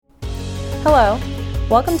Hello,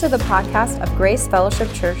 welcome to the podcast of Grace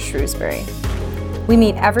Fellowship Church, Shrewsbury. We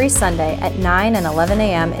meet every Sunday at 9 and 11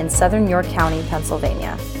 a.m. in Southern York County,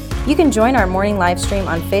 Pennsylvania. You can join our morning live stream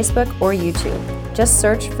on Facebook or YouTube. Just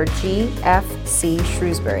search for GFC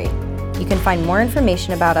Shrewsbury. You can find more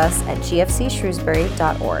information about us at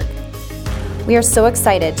gfcshrewsbury.org. We are so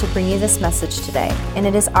excited to bring you this message today, and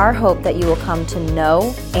it is our hope that you will come to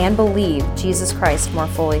know and believe Jesus Christ more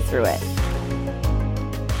fully through it.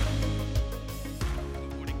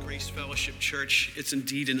 Church, it's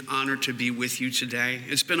indeed an honor to be with you today.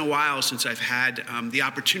 It's been a while since I've had the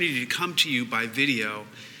opportunity to come to you by video.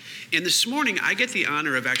 And this morning, I get the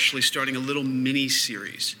honor of actually starting a little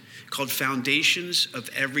mini-series called Foundations of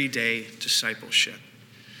Everyday Discipleship.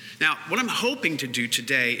 Now, what I'm hoping to do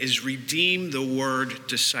today is redeem the word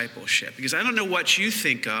discipleship, because I don't know what you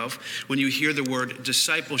think of when you hear the word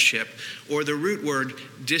discipleship or the root word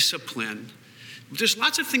discipline. There's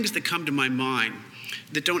lots of things that come to my mind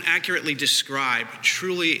that don't accurately describe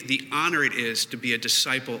truly the honor it is to be a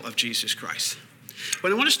disciple of Jesus Christ.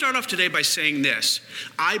 But I want to start off today by saying this.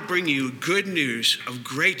 I bring you good news of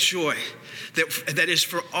great joy that is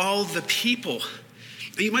for all the people.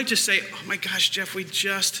 And you might just say, oh my gosh, Jeff, we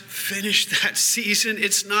just finished that season.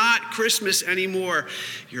 It's not Christmas anymore.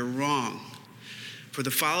 You're wrong. For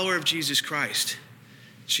the follower of Jesus Christ,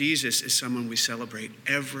 Jesus is someone we celebrate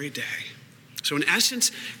every day. So in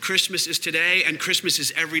essence, Christmas is today, and Christmas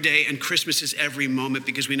is every day, and Christmas is every moment,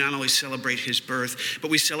 because we not only celebrate his birth,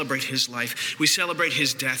 but we celebrate his life, we celebrate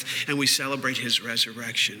his death, and we celebrate his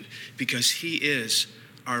resurrection, because he is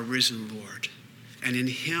our risen Lord. And in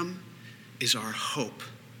him is our hope.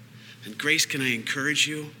 And Grace, can I encourage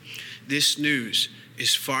you? This news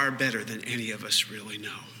is far better than any of us really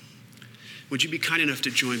know. Would you be kind enough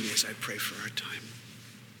to join me as I pray for our time?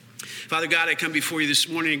 Father God, I come before you this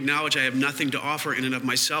morning, acknowledge I have nothing to offer in and of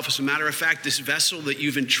myself. As a matter of fact, this vessel that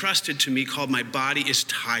you've entrusted to me called my body is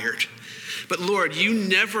tired. But Lord, you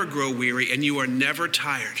never grow weary and you are never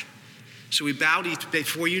tired. So we bow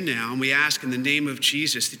before you now, and we ask in the name of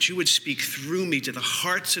Jesus that you would speak through me to the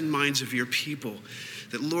hearts and minds of your people,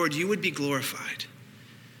 that Lord, you would be glorified,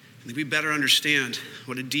 and that we better understand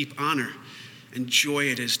what a deep honor and joy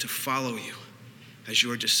it is to follow you as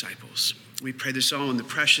your disciples. We pray this all in the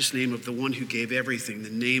precious name of the one who gave everything, the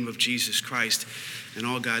name of Jesus Christ. And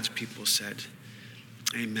all God's people said,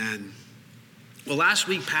 amen. Well, last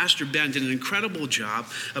week, Pastor Ben did an incredible job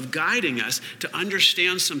of guiding us to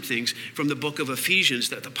understand some things from the book of Ephesians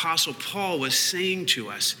that the Apostle Paul was saying to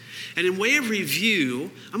us. And in way of review,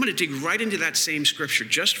 I'm going to dig right into that same scripture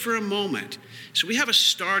just for a moment. So we have a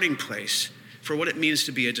starting place for what it means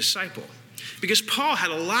to be a disciple. Because Paul had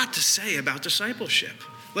a lot to say about discipleship.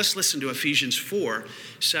 Let's listen to Ephesians 4,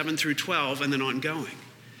 7 through 12, and then ongoing.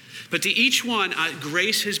 But to each one,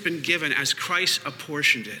 grace has been given as Christ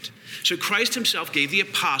apportioned it. So Christ himself gave the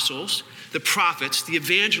apostles, the prophets, the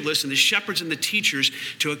evangelists, and the shepherds and the teachers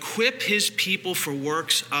to equip his people for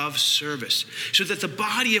works of service, so that the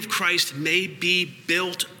body of Christ may be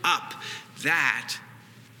built up. That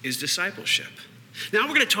is discipleship. Now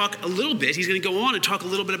we're going to talk a little bit, he's going to go on and talk a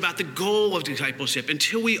little bit about the goal of discipleship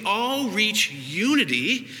until we all reach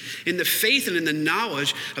unity in the faith and in the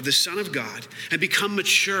knowledge of the Son of God and become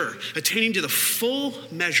mature, attaining to the full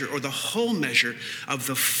measure or the whole measure of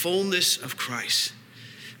the fullness of Christ.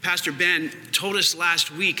 Pastor Ben told us last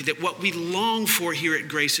week that what we long for here at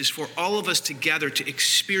Grace is for all of us together to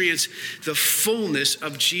experience the fullness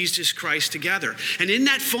of Jesus Christ together. And in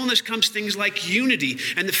that fullness comes things like unity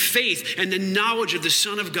and the faith and the knowledge of the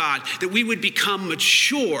Son of God, that we would become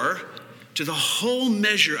mature to the whole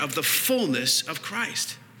measure of the fullness of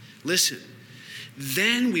Christ. Listen.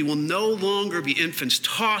 Then we will no longer be infants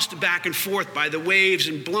tossed back and forth by the waves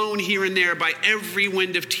and blown here and there by every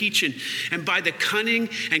wind of teaching and by the cunning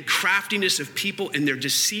and craftiness of people in their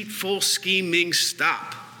deceitful scheming.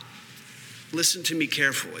 Stop. Listen to me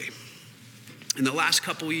carefully. In the last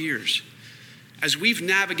couple of years, as we've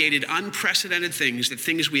navigated unprecedented things, the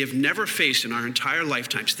things we have never faced in our entire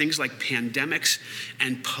lifetimes, things like pandemics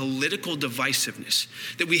and political divisiveness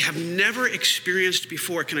that we have never experienced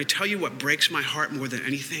before, can I tell you what breaks my heart more than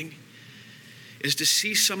anything? Is to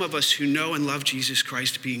see some of us who know and love Jesus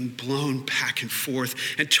Christ being blown back and forth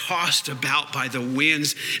and tossed about by the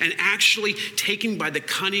winds and actually taken by the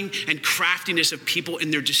cunning and craftiness of people in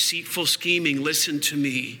their deceitful scheming. Listen to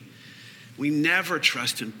me. We never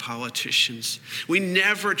trust in politicians. We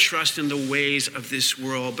never trust in the ways of this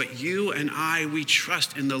world. But you and I, we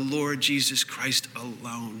trust in the Lord Jesus Christ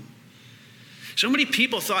alone. So many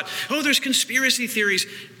people thought, oh, there's conspiracy theories.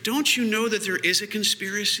 Don't you know that there is a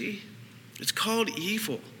conspiracy? It's called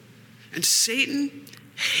evil. And Satan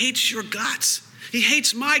hates your guts. He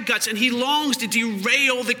hates my guts, and he longs to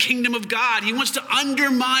derail the kingdom of God. He wants to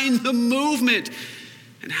undermine the movement.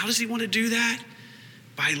 And how does he want to do that?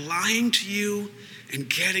 By lying to you and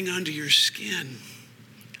getting under your skin.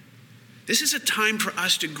 This is a time for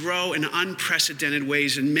us to grow in unprecedented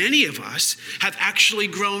ways, and many of us have actually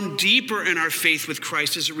grown deeper in our faith with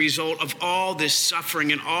Christ as a result of all this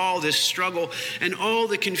suffering and all this struggle and all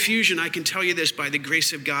the confusion. I can tell you this, by the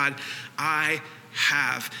grace of God, I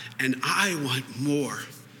have, and I want more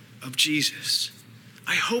of Jesus.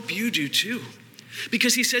 I hope you do too.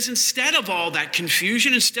 Because he says, instead of all that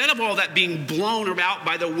confusion, instead of all that being blown about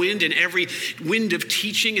by the wind and every wind of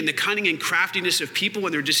teaching and the cunning and craftiness of people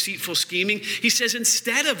and their deceitful scheming, he says,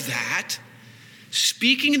 instead of that,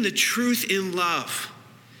 speaking in the truth in love,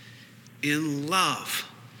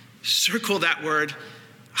 circle that word,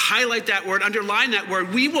 highlight that word, underline that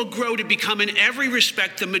word, we will grow to become in every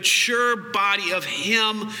respect the mature body of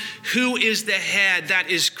him who is the head, that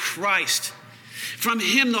is Christ. From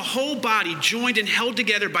him, the whole body, joined and held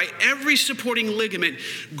together by every supporting ligament,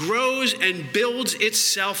 grows and builds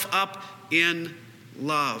itself up in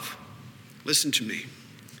love. Listen to me.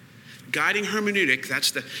 Guiding hermeneutic,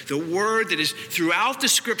 that's the word that is throughout the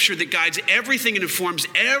scripture that guides everything and informs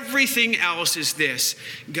everything else, is this: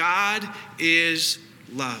 God is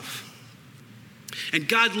love. And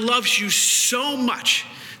God loves you so much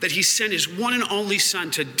that he sent his one and only son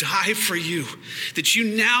to die for you, that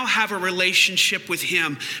you now have a relationship with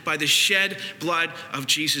him by the shed blood of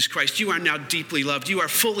Jesus Christ. You are now deeply loved. You are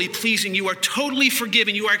fully pleasing. You are totally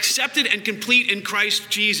forgiven. You are accepted and complete in Christ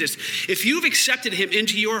Jesus. If you've accepted him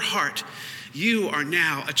into your heart, you are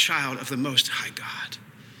now a child of the Most High God.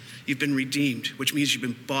 You've been redeemed, which means you've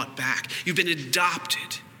been bought back. You've been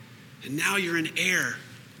adopted, and now you're an heir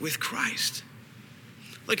with Christ.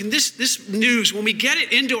 Like in this news, when we get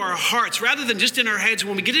it into our hearts, rather than just in our heads,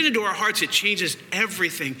 when we get it into our hearts, it changes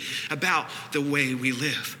everything about the way we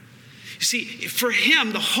live. You see, for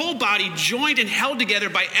him, the whole body, joined and held together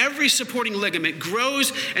by every supporting ligament,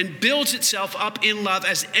 grows and builds itself up in love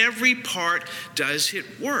as every part does its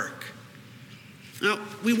work. Now,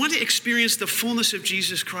 we want to experience the fullness of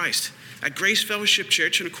Jesus Christ at Grace Fellowship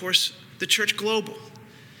Church and, of course, the church global.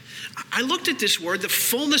 I looked at this word, the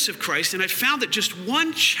fullness of Christ, and I found that just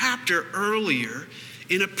one chapter earlier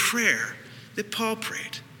in a prayer that Paul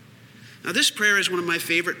prayed. Now, this prayer is one of my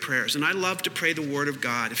favorite prayers, and I love to pray the Word of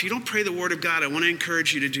God. If you don't pray the Word of God, I want to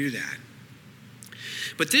encourage you to do that.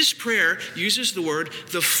 But this prayer uses the word,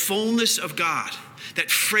 the fullness of God. That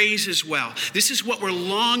phrase as well. This is what we're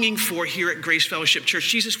longing for here at Grace Fellowship Church.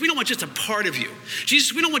 Jesus, we don't want just a part of you.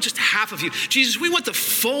 Jesus, we don't want just half of you. Jesus, we want the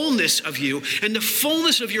fullness of you and the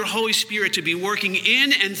fullness of your Holy Spirit to be working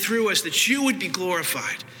in and through us, that you would be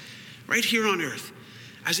glorified right here on earth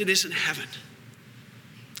as it is in heaven.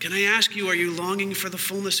 Can I ask you, are you longing for the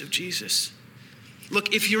fullness of Jesus?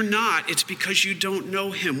 Look, if you're not, it's because you don't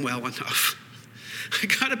know him well enough. I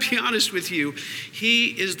gotta be honest with you, he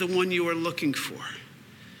is the one you are looking for.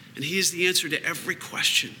 And he is the answer to every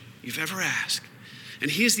question you've ever asked.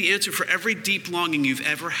 And he is the answer for every deep longing you've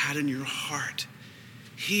ever had in your heart.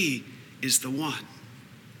 He is the one.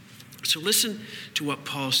 So listen to what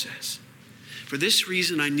Paul says. For this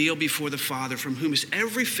reason I kneel before the Father, from whom is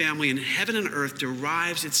every family in heaven and earth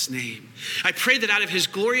derives its name. I pray that out of his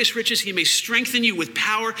glorious riches he may strengthen you with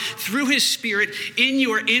power through his Spirit in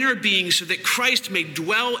your inner being, so that Christ may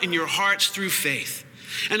dwell in your hearts through faith.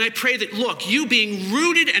 And I pray that, look, you being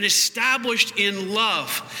rooted and established in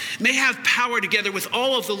love may have power together with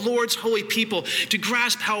all of the Lord's holy people to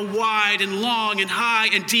grasp how wide and long and high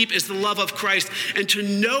and deep is the love of Christ, and to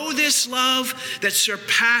know this love that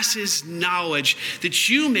surpasses knowledge, that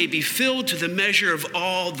you may be filled to the measure of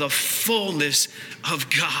all the fullness of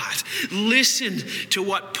God. Listen to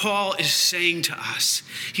what Paul is saying to us.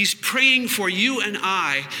 He's praying for you and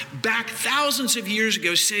I back thousands of years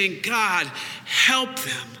ago, saying, God, help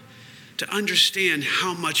them to understand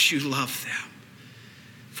how much you love them.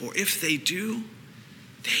 For if they do,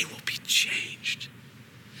 they will be changed.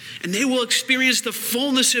 And they will experience the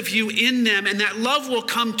fullness of you in them, and that love will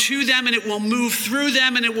come to them, and it will move through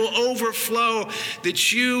them, and it will overflow,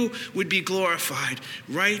 that you would be glorified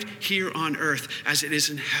right here on earth as it is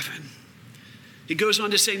in heaven. He goes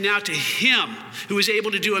on to say, now to him who is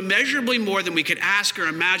able to do immeasurably more than we could ask or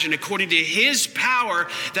imagine, according to his power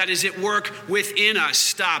that is at work within us.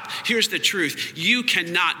 Stop. Here's the truth. You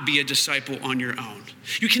cannot be a disciple on your own.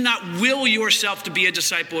 You cannot will yourself to be a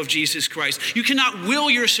disciple of Jesus Christ. You cannot will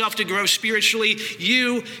yourself to grow spiritually.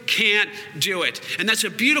 You can't do it. And that's a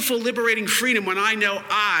beautiful, liberating freedom when I know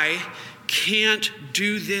I can't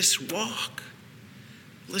do this walk.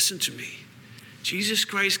 Listen to me. Jesus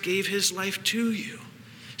Christ gave his life to you.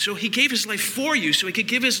 So he gave his life for you, so he could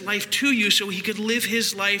give his life to you, so he could live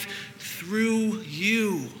his life through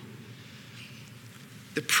you.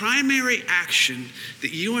 The primary action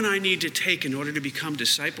that you and I need to take in order to become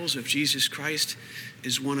disciples of Jesus Christ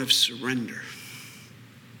is one of surrender.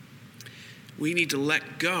 We need to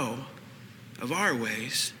let go of our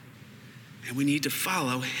ways, and we need to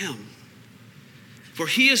follow him. For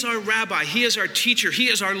he is our rabbi, he is our teacher, he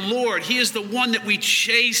is our Lord, he is the one that we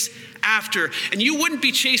chase after. And you wouldn't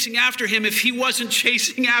be chasing after him if he wasn't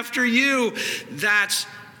chasing after you. That's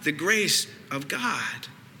the grace of God.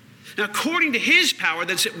 Now, according to his power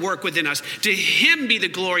that's at work within us, to him be the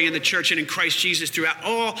glory in the church and in Christ Jesus throughout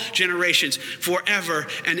all generations, forever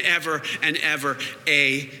and ever and ever.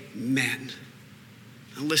 Amen.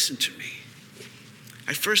 Now listen to me.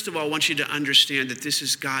 I first of all want you to understand that this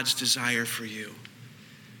is God's desire for you.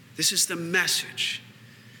 This is the message,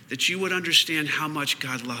 that you would understand how much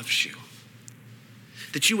God loves you.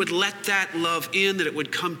 That you would let that love in, that it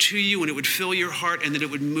would come to you and it would fill your heart and that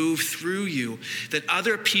it would move through you. That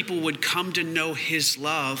other people would come to know his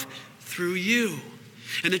love through you.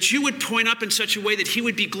 And that you would point up in such a way that he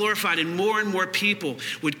would be glorified and more people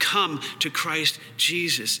would come to Christ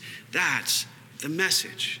Jesus. That's the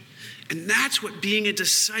message. And that's what being a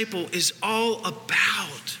disciple is all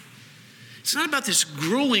about. It's not about this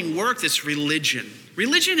grueling work that's religion.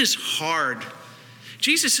 Religion is hard.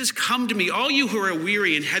 Jesus says, come to me, all you who are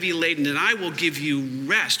weary and heavy laden, and I will give you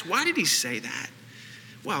rest. Why did he say that?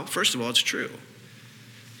 Well, first of all, it's true.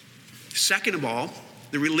 Second of all,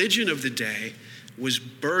 the religion of the day was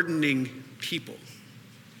burdening people.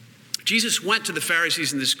 Jesus went to the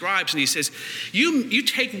Pharisees and the scribes and he says, you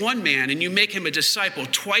take one man and you make him a disciple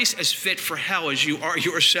twice as fit for hell as you are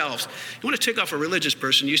yourselves. You want to tick off a religious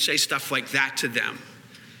person, you say stuff like that to them.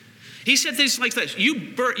 He said things like this: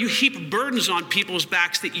 you heap burdens on people's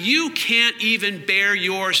backs that you can't even bear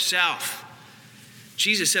yourself.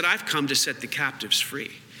 Jesus said, I've come to set the captives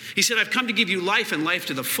free. He said, I've come to give you life and life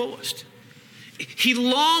to the fullest. He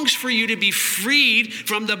longs for you to be freed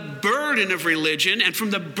from the burden of religion and from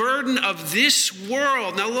the burden of this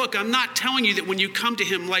world. Now look, I'm not telling you that when you come to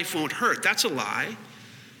him, life won't hurt. That's a lie.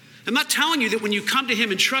 I'm not telling you that when you come to him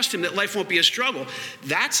and trust him, that life won't be a struggle.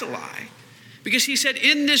 That's a lie. Because he said,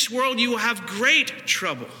 in this world you will have great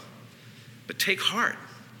trouble. But take heart,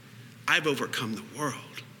 I've overcome the world.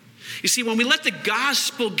 You see, when we let the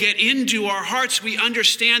gospel get into our hearts, we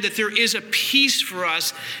understand that there is a peace for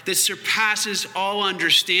us that surpasses all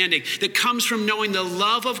understanding, that comes from knowing the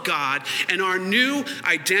love of God and our new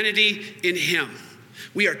identity in him.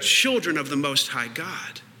 We are children of the Most High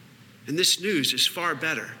God. And this news is far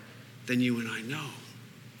better than you and I know.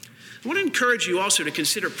 I want to encourage you also to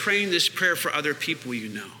consider praying this prayer for other people you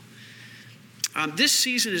know. This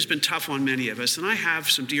season has been tough on many of us, and I have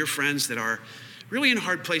some dear friends that are really in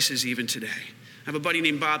hard places even today. I have a buddy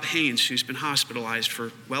named Bob Haynes who's been hospitalized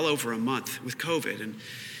for well over a month with COVID, and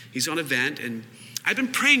he's on a vent, and I've been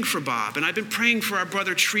praying for Bob, and I've been praying for our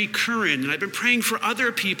brother Tree Curran, and I've been praying for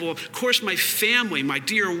other people, of course my family, my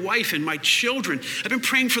dear wife, and my children. I've been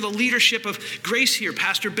praying for the leadership of Grace here,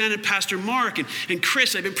 Pastor Ben and Pastor Mark, and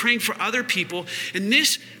Chris. I've been praying for other people, and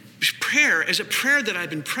this prayer is a prayer that I've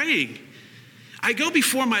been praying. I go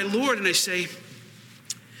before my Lord and I say,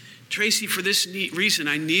 Tracy, for this reason,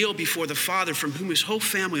 I kneel before the Father from whom his whole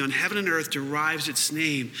family on heaven and earth derives its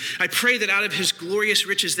name. I pray that out of his glorious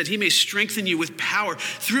riches that he may strengthen you with power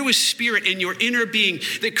through his Spirit in your inner being,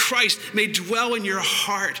 that Christ may dwell in your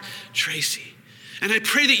heart, Tracy. And I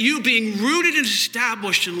pray that you, being rooted and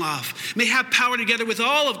established in love, may have power together with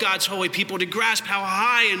all of God's holy people to grasp how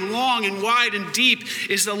high and long and wide and deep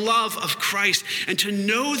is the love of Christ, and to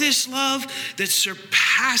know this love that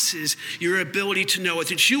surpasses your ability to know it,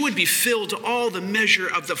 that you would be filled to all the measure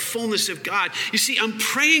of the fullness of God. You see, I'm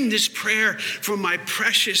praying this prayer for my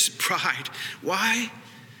precious bride. Why?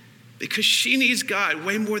 Because she needs God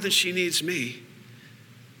way more than she needs me.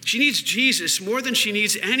 She needs Jesus more than she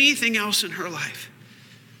needs anything else in her life.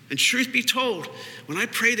 And truth be told, when I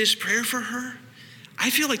pray this prayer for her, I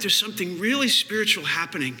feel like there's something really spiritual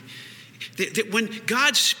happening. That when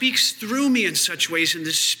God speaks through me in such ways in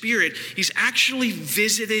the Spirit, he's actually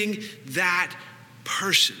visiting that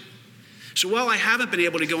person. So while I haven't been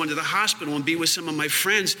able to go into the hospital and be with some of my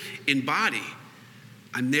friends in body,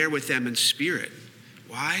 I'm there with them in spirit.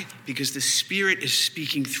 Why? Because the Spirit is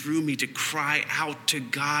speaking through me to cry out to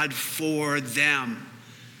God for them.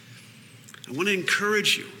 I want to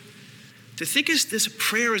encourage you to think of this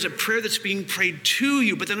prayer as a prayer that's being prayed to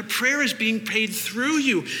you, but then a prayer is being prayed through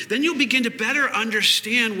you. Then you'll begin to better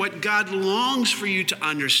understand what God longs for you to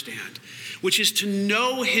understand. which is to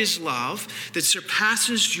know his love that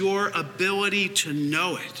surpasses your ability to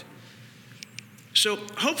know it. So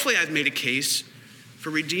hopefully I've made a case for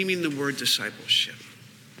redeeming the word discipleship.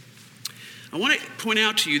 I want to point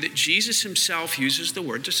out to you that Jesus himself uses the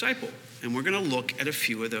word disciple, and we're going to look at a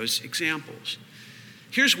few of those examples.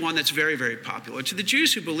 Here's one that's very, very popular. To the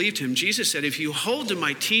Jews who believed him, Jesus said, if you hold to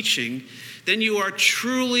my teaching, then you are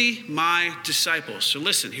truly my disciples. So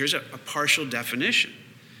listen, here's a partial definition.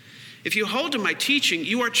 If you hold to my teaching,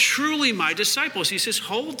 you are truly my disciples. He says,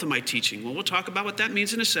 hold to my teaching. Well, we'll talk about what that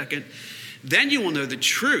means in a second. Then you will know the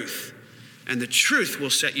truth, and the truth will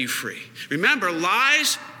set you free. Remember,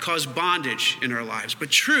 lies cause bondage in our lives, but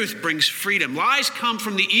truth brings freedom. Lies come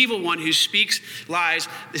from the evil one who speaks lies.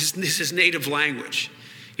 This is his native language.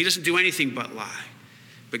 He doesn't do anything but lie.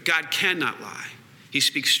 But God cannot lie. He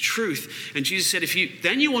speaks truth. And Jesus said,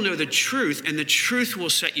 then you will know the truth, and the truth will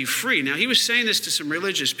set you free. Now, he was saying this to some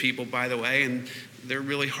religious people, by the way, and they're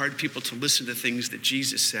really hard people to listen to things that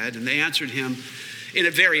Jesus said. And they answered him in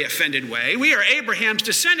a very offended way. We are Abraham's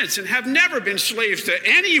descendants and have never been slaves to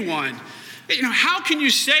anyone. How can you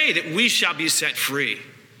say that we shall be set free?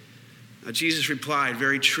 Now, Jesus replied,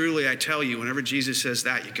 very truly, I tell you, whenever Jesus says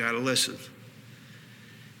that, you got to listen.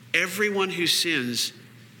 Everyone who sins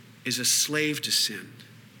is a slave to sin.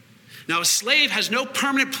 Now, a slave has no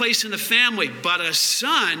permanent place in the family, but a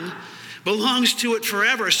son belongs to it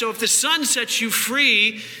forever. So if the son sets you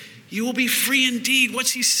free, you will be free indeed.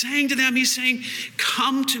 What's he saying to them? He's saying,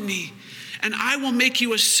 come to me, and I will make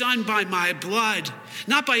you a son by my blood.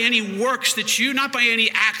 Not by any works not by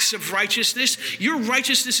any acts of righteousness. Your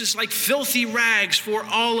righteousness is like filthy rags for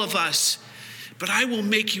all of us. But I will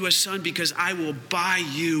make you a son because I will buy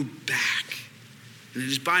you back. And it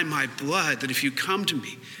is by my blood that if you come to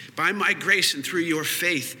me, by my grace and through your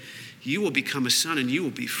faith, you will become a son and you will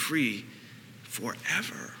be free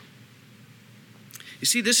forever. You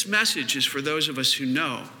see, this message is for those of us who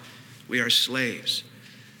know we are slaves.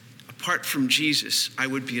 Apart from Jesus, I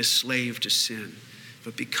would be a slave to sin.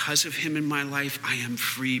 But because of him in my life, I am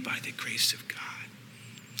free by the grace of God.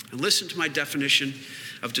 And listen to my definition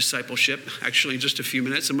of discipleship. Actually, in just a few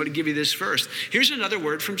minutes, I'm going to give you this first. Here's another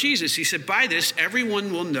word from Jesus. He said, by this,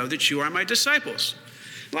 everyone will know that you are my disciples.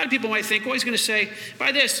 A lot of people might think, well, he's going to say,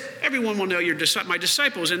 by this, everyone will know you're my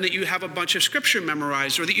disciples, and that you have a bunch of scripture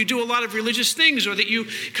memorized, or that you do a lot of religious things, or that you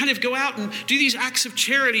kind of go out and do these acts of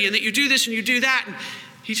charity, and that you do this and you do that. And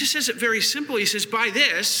he just says it very simple. He says, by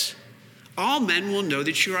this, all men will know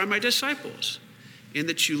that you are my disciples, in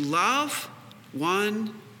that you love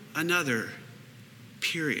one another,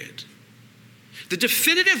 period. The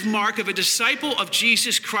definitive mark of a disciple of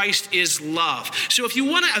Jesus Christ is love. So if you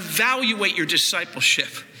want to evaluate your discipleship,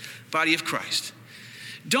 body of Christ,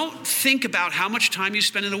 don't think about how much time you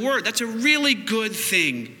spend in the Word. That's a really good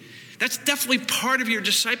thing. That's definitely part of your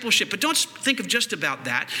discipleship. But don't think of just about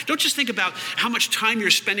that. Don't just think about how much time you're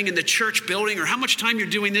spending in the church building or how much time you're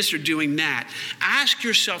doing this or doing that. Ask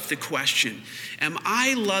yourself the question, am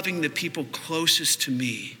I loving the people closest to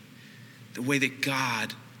me the way that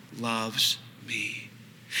God loves me?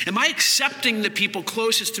 Am I accepting the people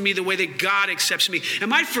closest to me the way that God accepts me?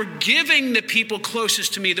 Am I forgiving the people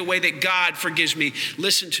closest to me the way that God forgives me?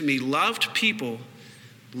 Listen to me. Loved people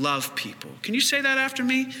love people. Can you say that after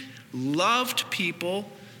me? Loved people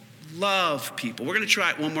love people. We're going to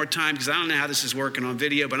try it one more time because I don't know how this is working on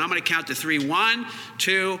video, but I'm going to count to 3. 1,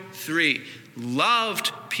 2, 3.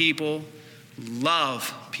 Loved people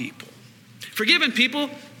love people. Forgiven people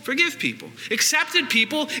forgive people. Accepted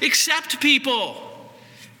people accept people.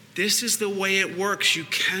 This is the way it works. You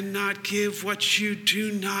cannot give what you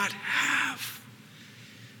do not have.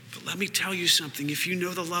 But let me tell you something. If you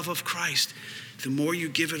know the love of Christ, the more you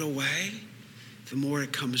give it away, the more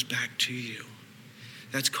it comes back to you.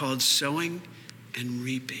 That's called sowing and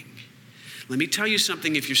reaping. Let me tell you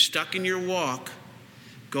something. If you're stuck in your walk,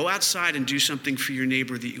 go outside and do something for your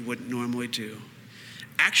neighbor that you wouldn't normally do.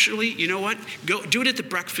 Actually, you know what? Go do it at the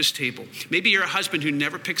breakfast table. Maybe you're a husband who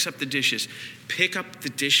never picks up the dishes. Pick up the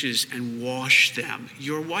dishes and wash them.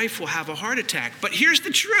 Your wife will have a heart attack. But here's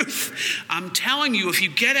the truth. I'm telling you, if you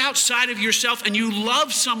get outside of yourself and you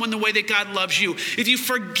love someone the way that God loves you, if you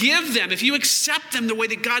forgive them, if you accept them the way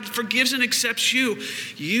that God forgives and accepts you,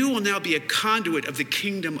 you will now be a conduit of the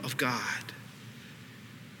kingdom of God.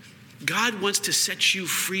 God wants to set you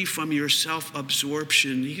free from your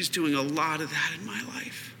self-absorption. He's doing a lot of that in my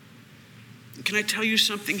life. And can I tell you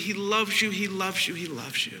something? He loves you, he loves you, he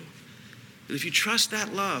loves you. And if you trust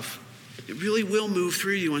that love, it really will move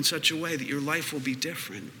through you in such a way that your life will be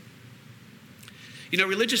different. You know,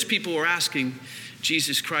 religious people were asking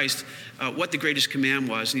Jesus Christ what the greatest command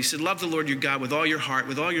was. And he said, love the Lord your God with all your heart,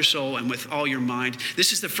 with all your soul, and with all your mind.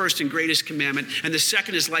 This is the first and greatest commandment. And the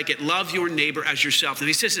second is like it, love your neighbor as yourself. And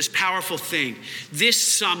he says this powerful thing. This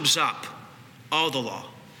sums up all the law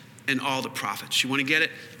and all the prophets. You want to get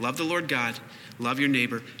it? Love the Lord God, love your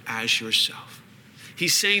neighbor as yourself.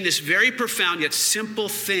 He's saying this very profound yet simple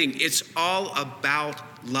thing. It's all about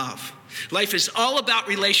love. Life is all about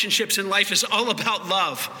relationships, and life is all about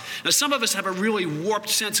love. Now, some of us have a really warped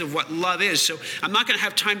sense of what love is, so I'm not going to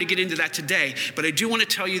have time to get into that today, but I do want to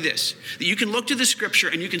tell you this, that you can look to the scripture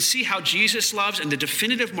and you can see how Jesus loves, and the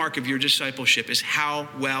definitive mark of your discipleship is how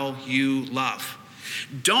well you love.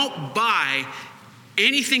 Don't buy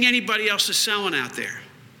anything anybody else is selling out there.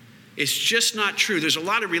 It's just not true. There's a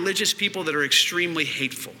lot of religious people that are extremely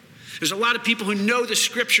hateful. There's a lot of people who know the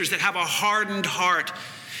scriptures that have a hardened heart.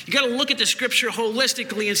 You got to look at the scripture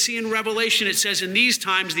holistically and see in Revelation it says in these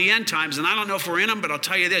times, the end times, and I don't know if we're in them, but I'll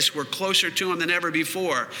tell you this, we're closer to them than ever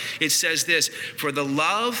before. It says this, for the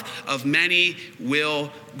love of many will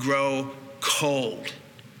grow cold,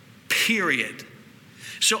 period.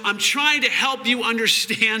 So I'm trying to help you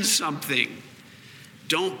understand something.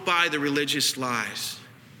 Don't buy the religious lies.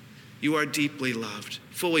 You are deeply loved,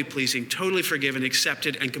 fully pleasing, totally forgiven,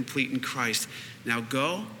 accepted, and complete in Christ. Now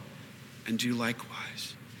go and do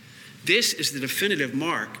likewise. This is the definitive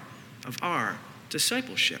mark of our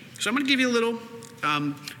discipleship. So I'm going to give you a little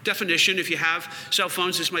definition. If you have cell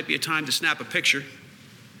phones, this might be a time to snap a picture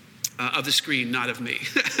of the screen, not of me.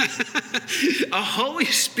 A Holy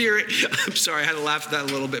Spirit, I'm sorry, I had to laugh at that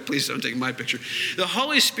a little bit. Please don't take my picture. The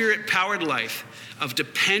Holy Spirit-powered life of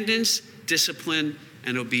dependence, discipline,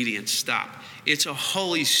 and obedience. Stop. It's a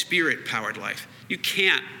Holy Spirit-powered life. You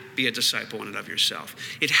can't be a disciple in and of yourself.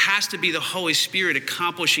 It has to be the Holy Spirit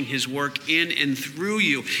accomplishing his work in and through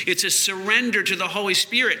you. It's a surrender to the Holy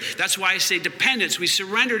Spirit. That's why I say dependence. We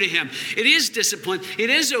surrender to him. It is discipline. It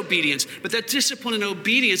is obedience. But that discipline and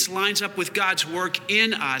obedience lines up with God's work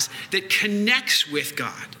in us that connects with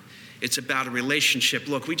God. It's about a relationship.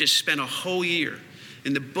 Look, we just spent a whole year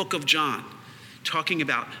in the book of John talking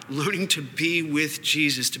about learning to be with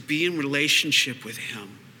Jesus, to be in relationship with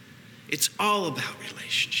him. It's all about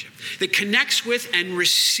relationship that connects with and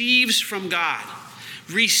receives from God.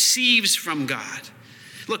 Receives from God.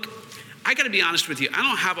 Look, I got to be honest with you. I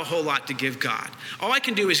don't have a whole lot to give God. All I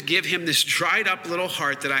can do is give him this dried up little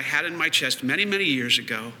heart that I had in my chest many, many years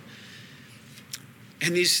ago.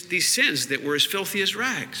 And these sins that were as filthy as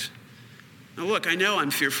rags. Now look, I know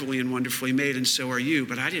I'm fearfully and wonderfully made, and so are you,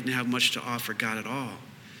 but I didn't have much to offer God at all.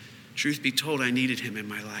 Truth be told, I needed him in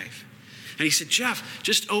my life. And he said, Jeff,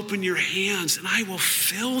 just open your hands and I will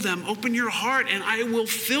fill them. Open your heart and I will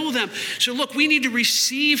fill them. So look, we need to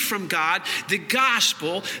receive from God the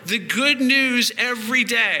gospel, the good news every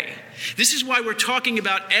day. This is why we're talking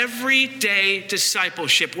about everyday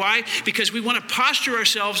discipleship. Why? Because we want to posture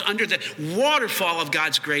ourselves under the waterfall of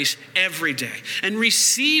God's grace every day and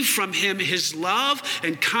receive from him his love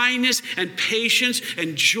and kindness and patience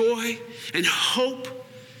and joy and hope.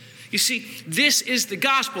 You see, this is the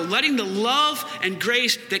gospel, letting the love and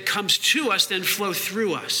grace that comes to us then flow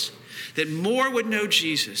through us, that more would know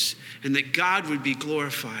Jesus and that God would be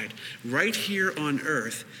glorified right here on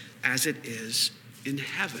earth as it is in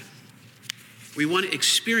heaven. We want to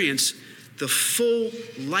experience the full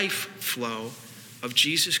life flow of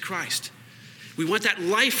Jesus Christ. We want that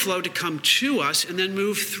life flow to come to us and then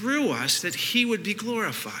move through us that he would be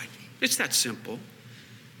glorified. It's that simple.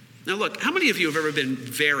 Now look, how many of you have ever been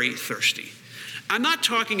very thirsty? I'm not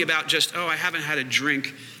talking about just, I haven't had a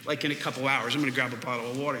drink like in a couple hours. I'm going to grab a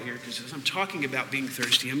bottle of water here because as I'm talking about being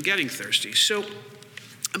thirsty, I'm getting thirsty. So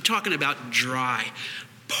I'm talking about dry,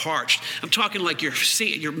 parched. I'm talking like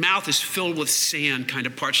your mouth is filled with sand, kind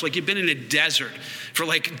of parched, like you've been in a desert for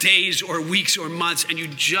like days or weeks or months and you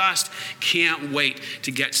just can't wait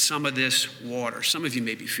to get some of this water. Some of you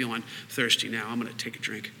may be feeling thirsty now. I'm going to take a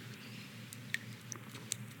drink.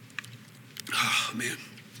 Oh, man,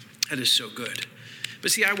 that is so good.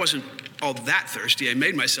 But see, I wasn't all that thirsty. I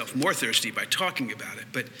made myself more thirsty by talking about it.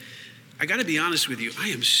 But I got to be honest with you, I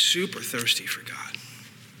am super thirsty for God.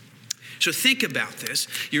 So think about this.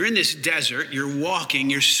 You're in this desert. You're walking.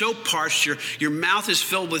 You're so parched. Your mouth is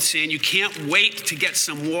filled with sand. You can't wait to get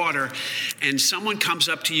some water. And someone comes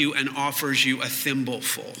up to you and offers you a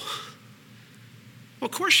thimbleful. Well,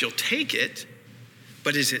 of course you'll take it.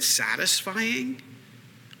 But is it satisfying?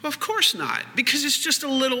 Well, of course not, because it's just a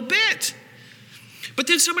little bit. But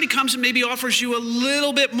then somebody comes and maybe offers you a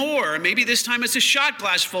little bit more. Maybe this time it's a shot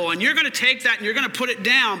glass full, and you're going to take that and you're going to put it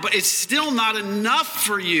down, but it's still not enough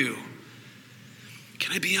for you.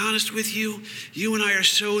 Can I be honest with you? You and I are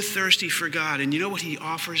so thirsty for God. And you know what he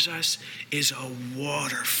offers us is a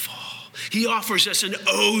waterfall. He offers us an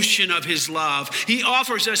ocean of his love. He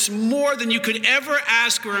offers us more than you could ever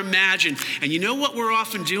ask or imagine. And you know what we're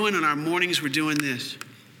often doing in our mornings? We're doing this.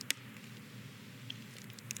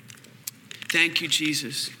 Thank you,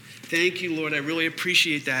 Jesus. Thank you, Lord. I really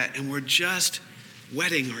appreciate that. And we're just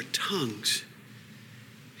wetting our tongues.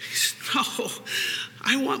 No,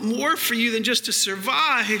 I want more for you than just to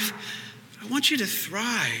survive. I want you to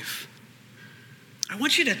thrive. I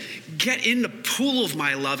want you to get in the pool of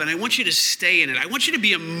my love, and I want you to stay in it. I want you to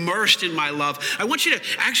be immersed in my love. I want you to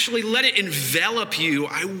actually let it envelop you.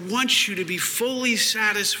 I want you to be fully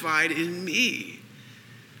satisfied in me.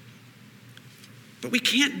 But we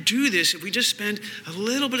can't do this if we just spend a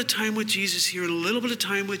little bit of time with Jesus here and a little bit of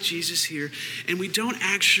time with Jesus here, and we don't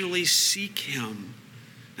actually seek him.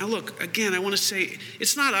 Now look, again, I want to say,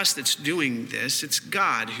 it's not us that's doing this, it's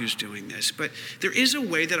God who's doing this. But there is a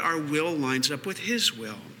way that our will lines up with his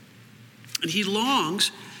will. And he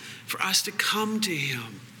longs for us to come to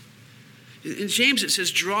him. In James it says,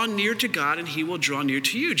 draw near to God and he will draw near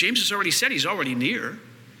to you. James has already said he's already near.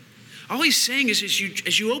 All he's saying is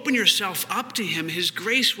as you open yourself up to him, his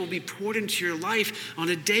grace will be poured into your life on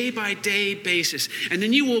a day-by-day basis. And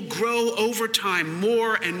then you will grow over time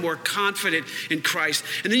more and more confident in Christ.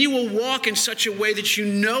 And then you will walk in such a way that you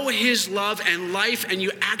know his love and life, and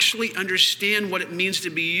you actually understand what it means to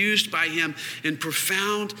be used by him in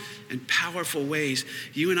profound and powerful ways.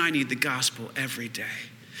 You and I need the gospel every day.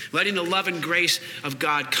 Letting the love and grace of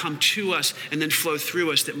God come to us and then flow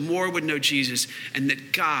through us, that more would know Jesus and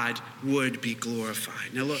that God would be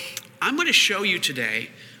glorified. Now look, I'm going to show you today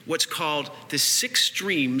what's called the 6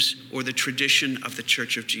 streams or the tradition of the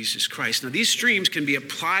Church of Jesus Christ. Now these streams can be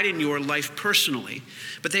applied in your life personally,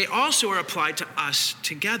 but they also are applied to us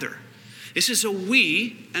together. This is a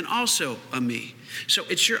we and also a me. So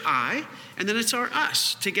it's your I, and then it's our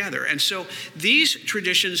us together. And so these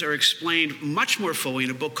traditions are explained much more fully in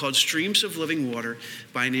a book called Streams of Living Water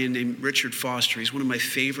by a man named Richard Foster. He's one of my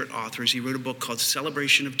favorite authors. He wrote a book called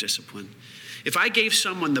Celebration of Discipline. If I gave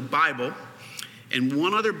someone the Bible and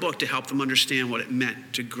one other book to help them understand what it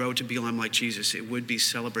meant to grow to be like Jesus, it would be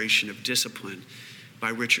Celebration of Discipline by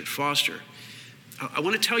Richard Foster. I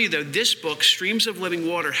want to tell you, though, this book, Streams of Living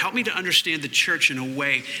Water, helped me to understand the church in a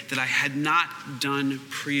way that I had not done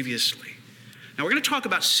previously. Now, we're going to talk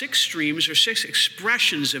about 6 streams or 6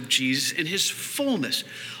 expressions of Jesus in his fullness.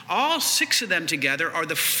 All 6 of them together are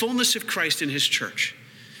the fullness of Christ in his church.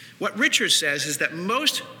 What Richard says is that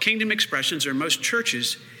most kingdom expressions or most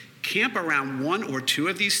churches camp around 1 or 2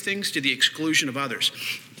 of these things to the exclusion of others.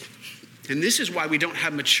 And this is why we don't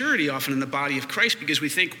have maturity often in the body of Christ, because we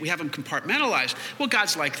think we have them compartmentalized. Well,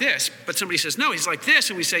 God's like this, but somebody says, no, he's like this.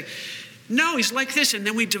 And we say, no, he's like this. And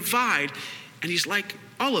then we divide, and he's like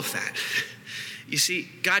all of that. You see,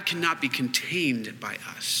 God cannot be contained by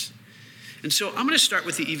us. And so I'm going to start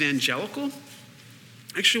with the evangelical.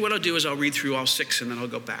 Actually, what I'll do is I'll read through all 6, and then I'll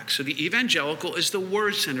go back. So the evangelical is the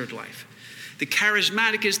word-centered life. The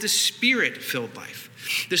charismatic is the spirit-filled life.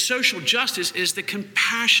 The social justice is the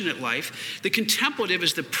compassionate life. The contemplative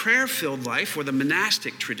is the prayer-filled life, or the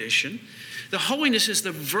monastic tradition. The holiness is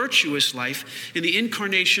the virtuous life, and the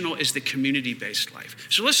incarnational is the community-based life.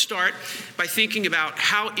 So let's start by thinking about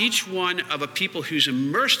how each one of a people who's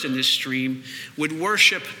immersed in this stream would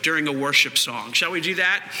worship during a worship song. Shall we do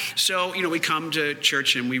that? So, we come to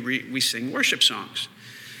church and we sing worship songs.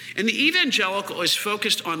 And the evangelical is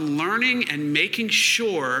focused on learning and making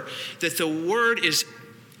sure that the word is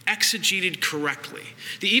exegeted correctly.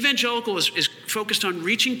 The evangelical is focused on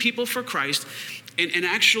reaching people for Christ and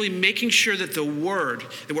actually making sure that the word,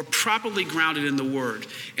 that we're properly grounded in the word.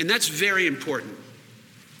 And that's very important.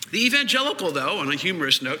 The evangelical, though, on a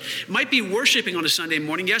humorous note, might be worshiping on a Sunday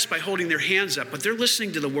morning, yes, by holding their hands up, but they're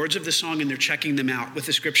listening to the words of the song and they're checking them out with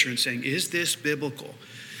the scripture and saying, is this biblical?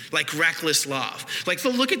 Like Reckless Love. Like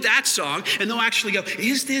they'll look at that song and they'll actually go,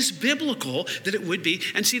 is this biblical that it would be?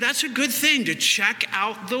 And see, that's a good thing, to check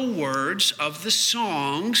out the words of the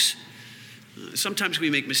songs. Sometimes we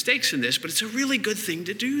make mistakes in this, but it's a really good thing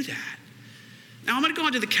to do that. Now I'm going to go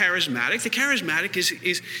on to the charismatic. The charismatic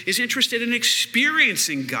is interested in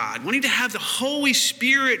experiencing God, wanting to have the Holy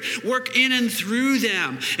Spirit work in and through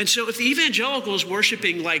them. And so if the evangelical is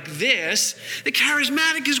worshiping like this, the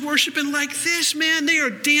charismatic is worshiping like this, man. They are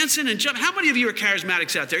dancing and jumping. How many of you are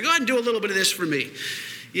charismatics out there? Go ahead and do a little bit of this for me.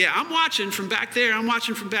 Yeah, I'm watching from back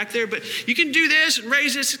there. But you can do this and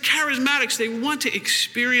raise this. Charismatics, they want to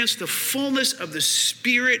experience the fullness of the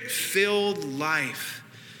Spirit-filled life.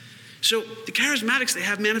 So the charismatics, they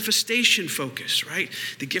have manifestation focus, right?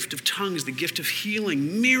 The gift of tongues, the gift of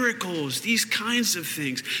healing, miracles, these kinds of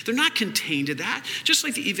things. They're not contained to that, just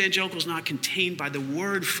like the evangelical is not contained by the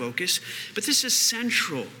word focus, but this is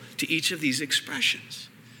central to each of these expressions.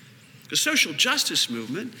 The social justice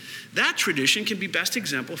movement, that tradition can be best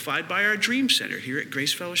exemplified by our Dream Center here at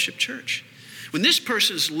Grace Fellowship Church. When this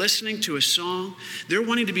person is listening to a song, they're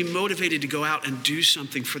wanting to be motivated to go out and do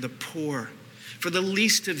something for the poor, for the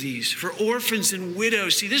least of these, for orphans and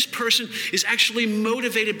widows. See, this person is actually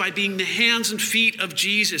motivated by being the hands and feet of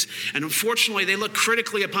Jesus. And unfortunately, they look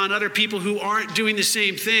critically upon other people who aren't doing the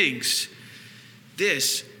same things.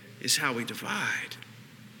 This is how we divide.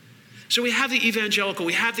 So we have the evangelical,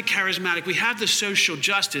 we have the charismatic, we have the social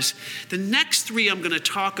justice. The next three I'm going to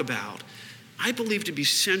talk about, I believe to be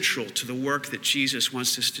central to the work that Jesus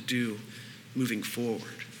wants us to do moving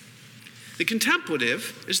forward. The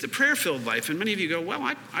contemplative is the prayer-filled life. And many of you go, well,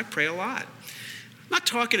 I pray a lot. I'm not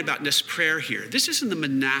talking about this prayer here. This is in the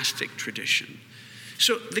monastic tradition.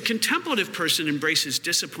 So the contemplative person embraces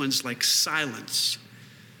disciplines like silence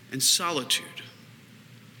and solitude.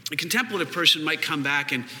 A contemplative person might come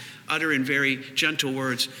back and utter in very gentle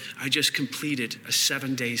words, I just completed a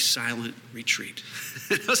 7-day silent retreat.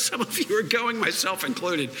 Some of you are going, myself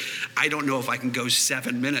included, I don't know if I can go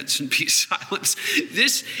 7 minutes and be silent.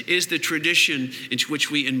 This is the tradition in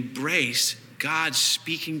which we embrace God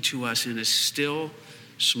speaking to us in a still,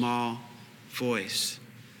 small voice.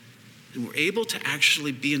 And we're able to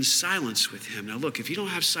actually be in silence with him. Now look, if you don't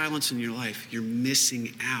have silence in your life, you're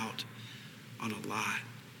missing out on a lot.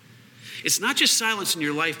 It's not just silence in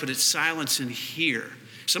your life, but it's silence in here.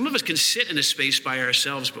 Some of us can sit in a space by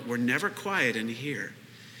ourselves, but we're never quiet in here.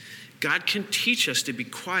 God can teach us to be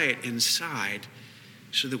quiet inside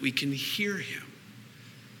so that we can hear him.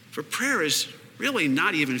 For prayer is really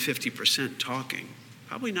not even 50% talking,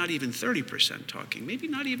 probably not even 30% talking, maybe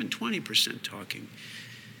not even 20% talking,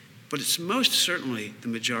 but it's most certainly the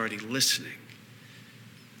majority listening.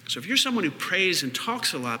 So if you're someone who prays and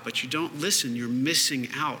talks a lot, but you don't listen, you're missing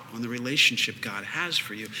out on the relationship God has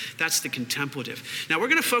for you. That's the contemplative. Now we're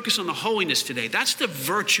going to focus on the holiness today. That's the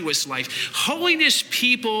virtuous life. Holiness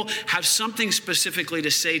people have something specifically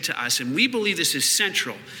to say to us, and we believe this is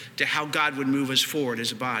central to how God would move us forward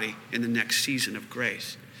as a body in the next season of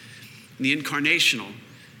grace. And the incarnational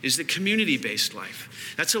is the community-based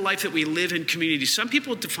life. That's a life that we live in community. Some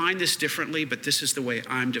people define this differently, but this is the way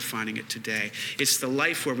I'm defining it today. It's the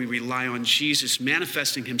life where we rely on Jesus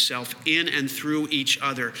manifesting himself in and through each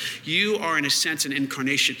other. You are, in a sense, an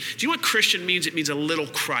incarnation. Do you know what Christian means? It means a little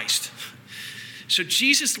Christ. So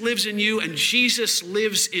Jesus lives in you and Jesus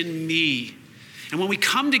lives in me. And when we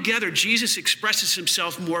come together, Jesus expresses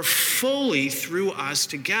himself more fully through us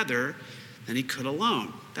together than he could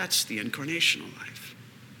alone. That's the incarnational life.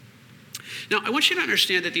 Now, I want you to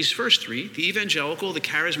understand that these first three, the evangelical, the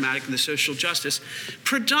charismatic, and the social justice,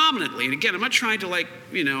 predominantly, and again, I'm not trying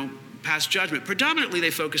to pass judgment, predominantly they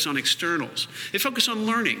focus on externals. They focus on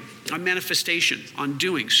learning, on manifestation, on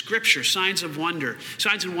doing, scripture, signs and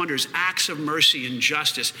wonders, acts of mercy and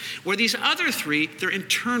justice. Where these other three, they're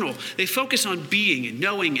internal. They focus on being and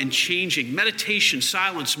knowing and changing, meditation,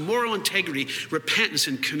 silence, moral integrity, repentance,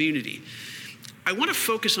 and community. I want to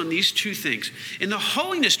focus on these two things. In the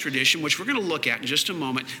holiness tradition, which we're going to look at in just a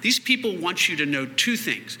moment, these people want you to know two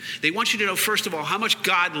things. They want you to know, first of all, how much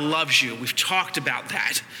God loves you. We've talked about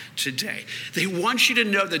that today. They want you to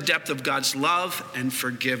know the depth of God's love and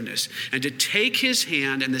forgiveness, and to take his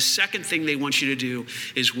hand. And the second thing they want you to do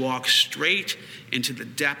is walk straight into the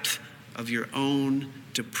depth of your own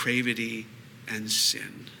depravity and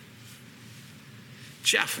sin.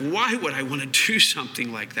 Jeff, why would I want to do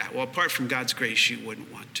something like that? Well, apart from God's grace, you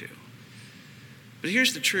wouldn't want to. But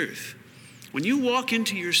here's the truth. When you walk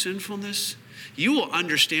into your sinfulness, you will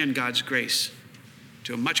understand God's grace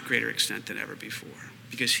to a much greater extent than ever before.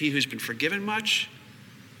 Because he who's been forgiven much,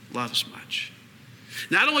 loves much.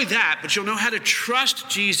 Not only that, but you'll know how to trust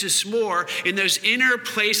Jesus more in those inner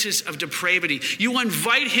places of depravity. You will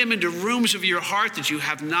invite him into rooms of your heart that you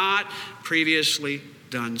have not previously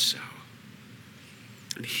done so.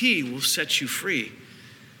 And he will set you free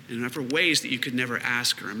in other ways that you could never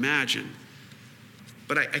ask or imagine.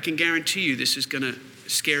 But I can guarantee you this is going to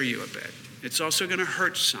scare you a bit. It's also going to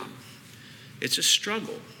hurt some. It's a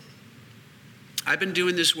struggle. I've been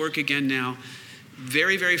doing this work again now,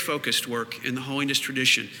 very, very focused work in the holiness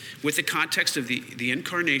tradition with the context of the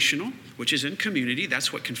incarnational, which is in community.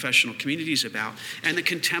 That's what confessional community is about, and the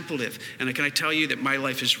contemplative. And can I tell you that my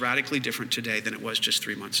life is radically different today than it was just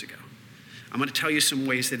 3 months ago? I'm going to tell you some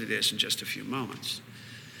ways that it is in just a few moments.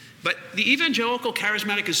 But the evangelical,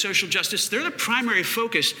 charismatic, and social justice, they're the primary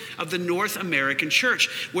focus of the North American church,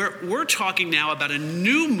 where we're talking now about a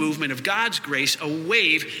new movement of God's grace, a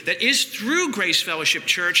wave that is through Grace Fellowship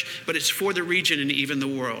Church, but it's for the region and even the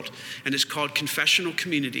world. And it's called confessional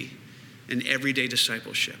community and everyday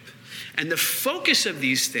discipleship. And the focus of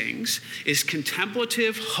these things is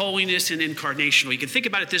contemplative, holiness, and incarnational. You can think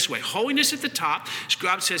about it this way. Holiness at the top,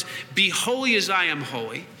 God says, be holy as I am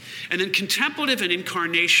holy. And then contemplative and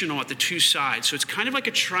incarnational at the two sides. So it's kind of like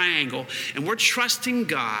a triangle. And we're trusting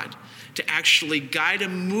God to actually guide a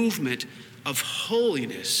movement of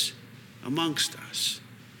holiness amongst us.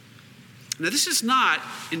 Now, this is not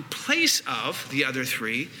in place of the other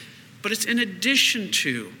three, but it's in addition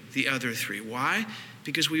to the other three. Why?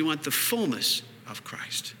 Because we want the fullness of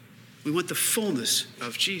Christ. We want the fullness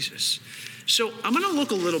of Jesus. So I'm going to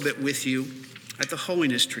look a little bit with you at the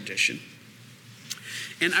holiness tradition.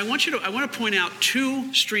 And I want to point out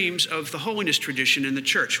two streams of the holiness tradition in the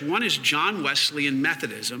church. One is John Wesleyan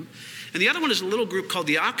Methodism, and the other one is a little group called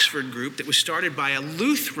the Oxford Group that was started by a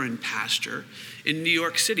Lutheran pastor in New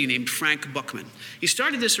York City named Frank Buchman. He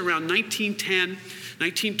started this around 1910,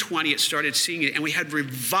 1920. It started seeing it, and we had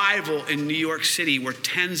revival in New York City where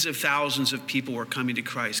tens of thousands of people were coming to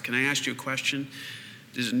Christ. Can I ask you a question?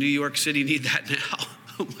 Does New York City need that now?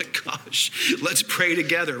 Oh my gosh, let's pray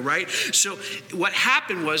together, right? So what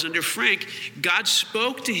happened was under Frank, God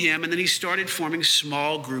spoke to him and then he started forming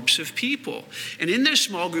small groups of people. And in those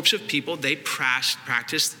small groups of people, they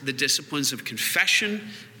practiced the disciplines of confession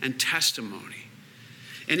and testimony.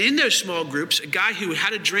 And in those small groups, a guy who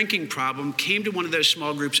had a drinking problem came to one of those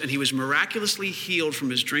small groups and he was miraculously healed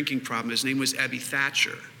from his drinking problem. His name was Ebby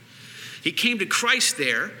Thatcher. He came to Christ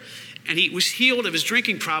there. And he was healed of his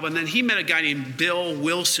drinking problem. And then he met a guy named Bill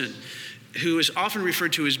Wilson, who is often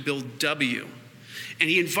referred to as Bill W. And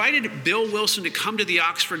he invited Bill Wilson to come to the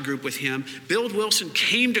Oxford Group with him. Bill Wilson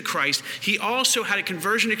came to Christ. He also had a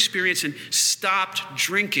conversion experience and stopped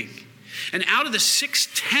drinking. And out of the 6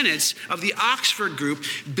 tenets of the Oxford Group,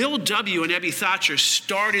 Bill W. and Ebby Thatcher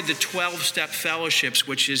started the 12-step fellowships,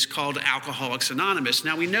 which is called Alcoholics Anonymous.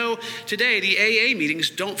 Now we know today the AA meetings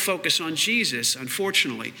don't focus on Jesus,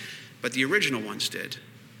 unfortunately. But the original ones did.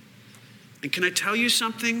 And can I tell you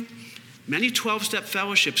something? Many 12-step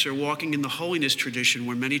fellowships are walking in the holiness tradition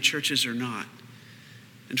where many churches are not.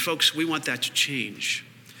 And folks, we want that to change.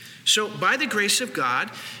 So by the grace of God,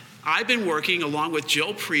 I've been working along with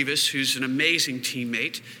Jill Previs, who's an amazing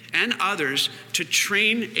teammate, and others to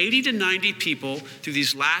train 80 to 90 people through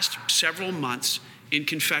these last several months in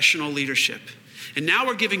confessional leadership. And now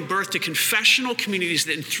we're giving birth to confessional communities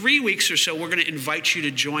that in 3 weeks or so, we're going to invite you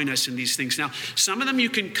to join us in these things. Now, some of them you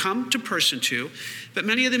can come to person to, but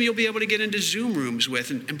many of them you'll be able to get into Zoom rooms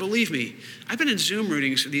with. And believe me, I've been in Zoom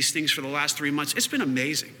meetings for these things for the last 3 months. It's been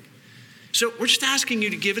amazing. So we're just asking you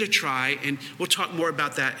to give it a try, and we'll talk more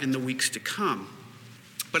about that in the weeks to come.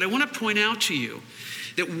 But I want to point out to you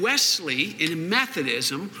that Wesley in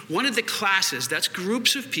Methodism wanted the classes, that's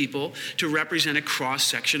groups of people, to represent a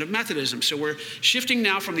cross-section of Methodism. So we're shifting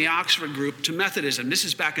now from the Oxford Group to Methodism. This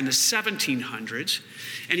is back in the 1700s.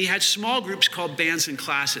 And he had small groups called bands and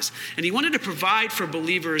classes. And he wanted to provide for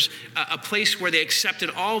believers a place where they accepted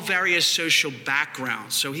all various social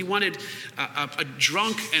backgrounds. So he wanted a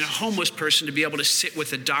drunk and a homeless person to be able to sit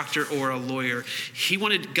with a doctor or a lawyer. He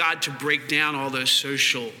wanted God to break down all those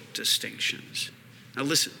social distinctions. Now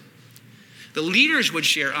listen, the leaders would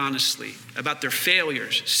share honestly about their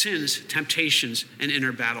failures, sins, temptations, and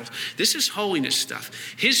inner battles. This is holiness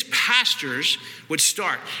stuff. His pastors would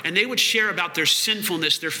start, and they would share about their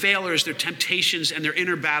sinfulness, their failures, their temptations, and their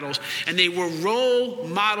inner battles. And they were role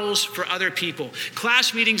models for other people.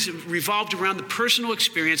 Class meetings revolved around the personal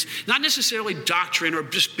experience, not necessarily doctrine or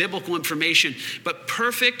just biblical information, but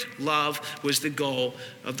perfect love was the goal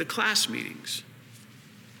of the class meetings.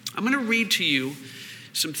 I'm going to read to you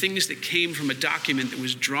some things that came from a document that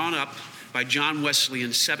was drawn up by John Wesley in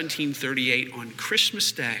 1738 on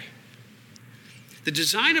Christmas Day. The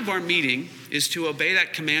design of our meeting is to obey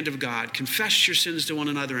that command of God, confess your sins to one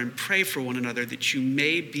another and pray for one another that you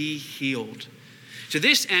may be healed. To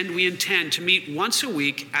this end, we intend to meet once a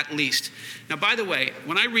week at least. Now, by the way,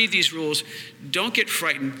 when I read these rules, don't get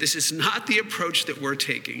frightened. This is not the approach that we're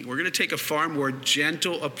taking. We're going to take a far more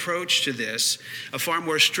gentle approach to this, a far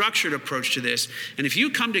more structured approach to this. And if you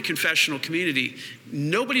come to confessional community,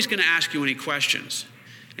 nobody's going to ask you any questions.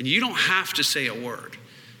 And you don't have to say a word.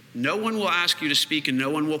 No one will ask you to speak and no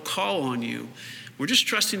one will call on you. We're just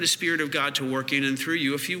trusting the Spirit of God to work in and through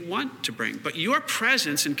you if you want to bring. But your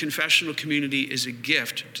presence in confessional community is a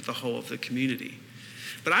gift to the whole of the community.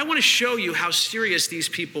 But I want to show you how serious these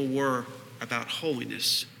people were about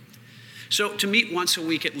holiness. So to meet once a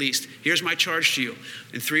week at least, here's my charge to you.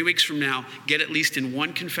 In 3 weeks from now, get at least in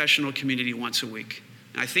one confessional community once a week.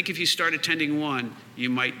 I think if you start attending one, you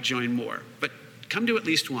might join more. But come to at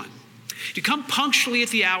least one. You come punctually at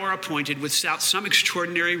the hour appointed without some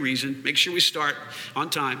extraordinary reason. Make sure we start on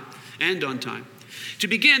time and on time. To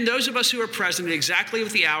begin, those of us who are present at exactly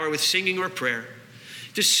at the hour with singing or prayer,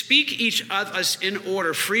 to speak each of us in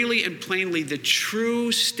order, freely and plainly, the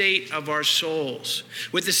true state of our souls,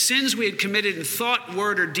 with the sins we had committed in thought,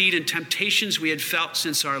 word, or deed, and temptations we had felt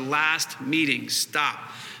since our last meeting. Stop.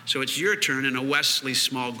 So it's your turn in a Wesley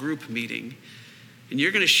small group meeting. And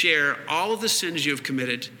you're going to share all of the sins you have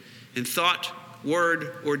committed in thought,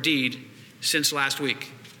 word, or deed since last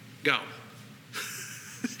week. Go.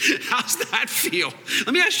 How's that feel?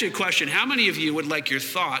 Let me ask you a question. How many of you would like your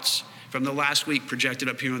thoughts from the last week projected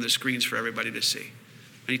up here on the screens for everybody to see?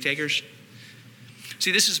 Any takers?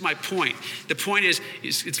 See, this is my point. The point is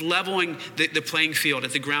it's leveling the playing field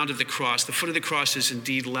at the ground of the cross. The foot of the cross is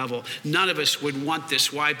indeed level. None of us would want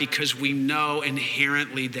this. Why? Because we know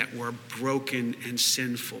inherently that we're broken and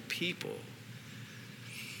sinful people.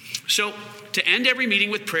 So to end every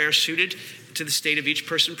meeting with prayer suited to the state of each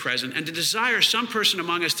person present, and to desire some person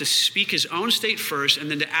among us to speak his own state first,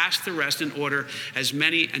 and then to ask the rest in order as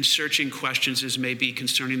many and searching questions as may be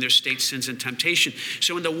concerning their state, sins, and temptation.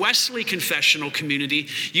 So in the Wesley confessional community,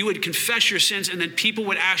 you would confess your sins, and then people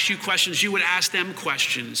would ask you questions. You would ask them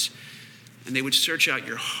questions, and they would search out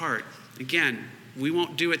your heart. Again, we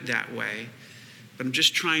won't do it that way, but I'm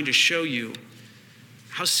just trying to show you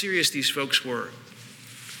how serious these folks were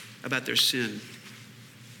about their sin.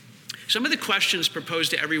 Some of the questions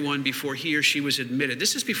proposed to everyone before he or she was admitted.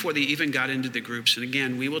 This is before they even got into the groups. And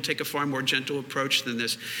again, we will take a far more gentle approach than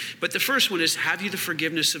this. But the first one is, have you the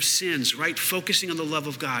forgiveness of sins, right? Focusing on the love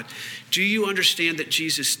of God. Do you understand that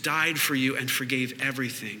Jesus died for you and forgave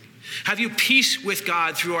everything? Have you peace with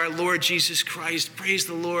God through our Lord Jesus Christ? Praise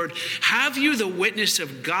the Lord. Have you the witness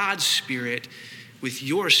of God's Spirit with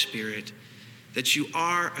your spirit that you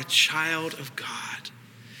are a child of God?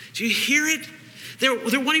 Do you hear it?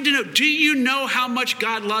 They're wanting to know, do you know how much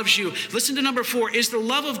God loves you? Listen to number 4. Is the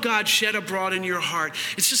love of God shed abroad in your heart?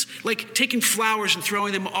 It's just like taking flowers and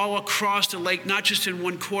throwing them all across the lake, not just in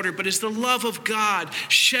one quarter, but is the love of God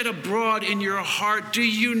shed abroad in your heart? Do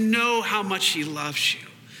you know how much he loves you?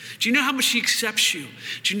 Do you know how much he accepts you?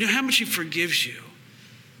 Do you know how much he forgives you?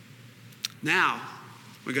 Now,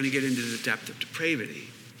 we're going to get into the depth of depravity.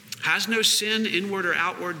 Has no sin, inward or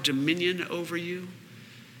outward, dominion over you?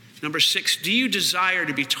 Number 6, do you desire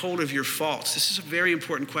to be told of your faults? This is a very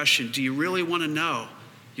important question. Do you really want to know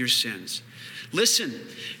your sins? Listen,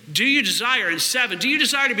 do you desire, and 7, do you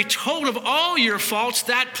desire to be told of all your faults?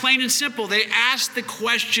 That plain and simple. They asked the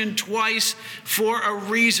question twice for a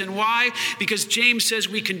reason. Why? Because James says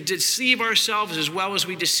we can deceive ourselves as well as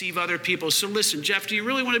we deceive other people. So listen, Jeff, do you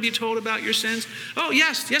really want to be told about your sins? Oh,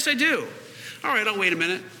 yes, I do. All right, I'll wait a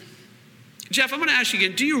minute. Jeff, I'm going to ask you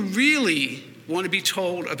again, do you really want to be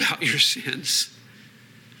told about your sins?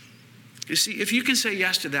 You see, if you can say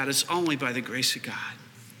yes to that, it's only by the grace of God.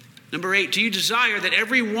 Number 8, do you desire that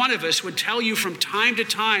every one of us would tell you from time to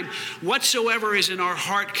time whatsoever is in our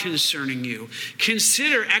heart concerning you?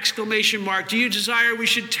 Consider, ! Do you desire we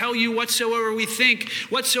should tell you whatsoever we think,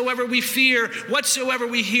 whatsoever we fear, whatsoever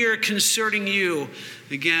we hear concerning you?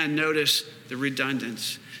 Again, notice the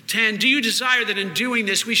redundance. 10, do you desire that in doing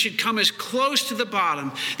this we should come as close to the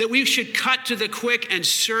bottom, that we should cut to the quick and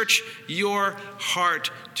search your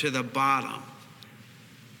heart to the bottom?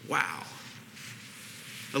 Wow.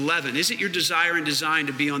 11, is it your desire and design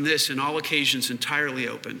to be on this in all occasions entirely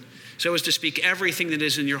open, so as to speak everything that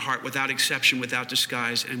is in your heart without exception, without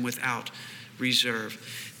disguise, and without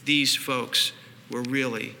reserve? These folks were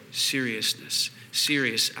really serious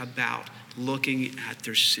about looking at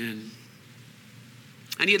their sin.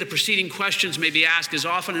 Any of the preceding questions may be asked as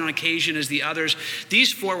often on occasion as the others.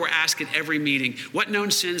 These 4 were asked at every meeting. What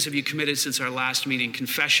known sins have you committed since our last meeting?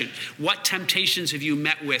 Confession. What temptations have you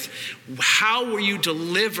met with? How were you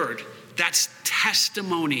delivered? That's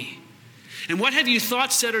testimony. And what have you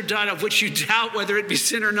thought, said, or done of which you doubt whether it be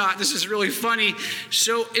sin or not? This is really funny.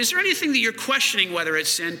 So is there anything that you're questioning whether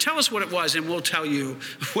it's sin? Tell us what it was and we'll tell you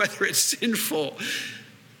whether it's sinful.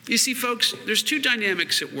 You see, folks, there's 2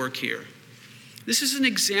 dynamics at work here. This is an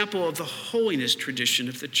example of the holiness tradition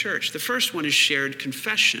of the church. The first one is shared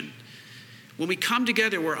confession. When we come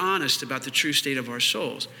together, we're honest about the true state of our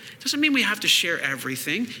souls. It doesn't mean we have to share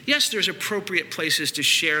everything. Yes, there's appropriate places to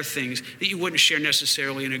share things that you wouldn't share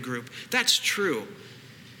necessarily in a group. That's true.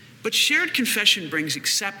 But shared confession brings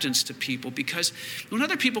acceptance to people, because when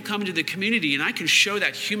other people come into the community and I can show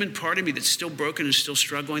that human part of me that's still broken and still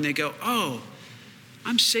struggling, they go, oh,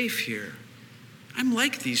 I'm safe here. I'm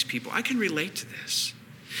like these people. I can relate to this.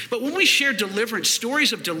 But when we share deliverance,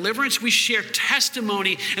 stories of deliverance, we share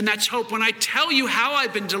testimony, and that's hope. When I tell you how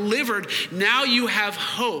I've been delivered, now you have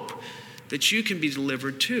hope that you can be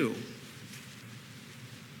delivered too.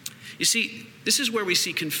 You see, this is where we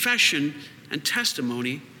see confession and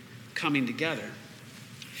testimony coming together.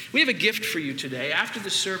 We have a gift for you today. After the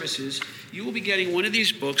services, you will be getting one of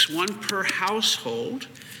these books, one per household.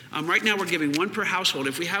 Right now we're giving one per household.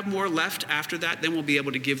 If we have more left after that, then we'll be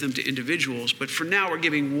able to give them to individuals. But for now, we're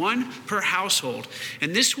giving one per household.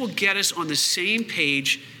 And this will get us on the same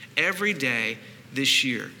page every day this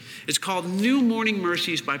year. It's called New Morning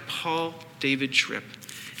Mercies by Paul David Tripp.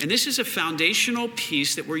 And this is a foundational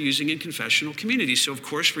piece that we're using in confessional community. So, of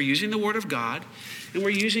course, we're using the Word of God, and we're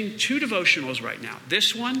using two devotionals right now.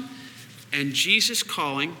 This one and Jesus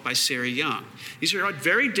Calling by Sarah Young. These are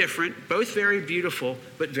very different, both very beautiful,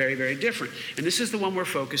 but very, very different. And this is the one we're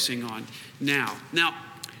focusing on now. Now,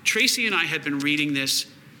 Tracy and I had been reading this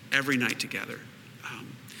every night together.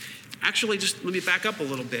 Actually, just let me back up a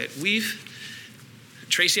little bit.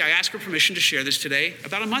 Tracy, I asked her permission to share this today.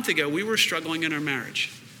 About a month ago, we were struggling in our marriage.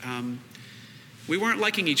 We weren't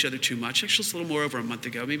liking each other too much. Actually, it's a little more over a month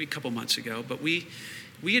ago, maybe a couple months ago. But we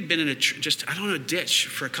had been in a ditch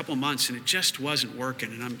for a couple months, and it just wasn't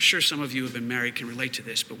working. And I'm sure some of you who have been married can relate to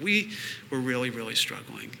this, but we were really, really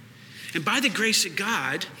struggling. And by the grace of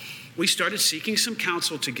God, we started seeking some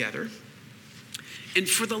counsel together. And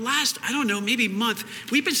for the last, maybe month,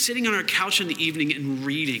 we've been sitting on our couch in the evening and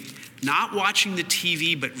reading, not watching the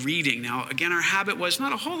TV, but reading. Now, again, our habit was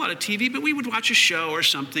not a whole lot of TV, but we would watch a show or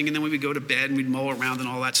something, and then we would go to bed and we'd mull around and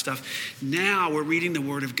all that stuff. Now we're reading the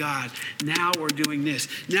Word of God. Now we're doing this.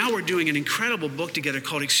 Now we're doing an incredible book together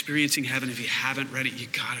called Experiencing Heaven. If you haven't read it, you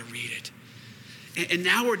gotta read it. And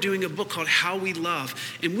now we're doing a book called How We Love.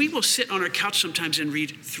 And we will sit on our couch sometimes and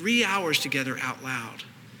read 3 hours together out loud.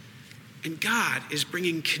 And God is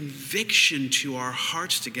bringing conviction to our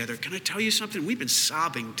hearts together. Can I tell you something? We've been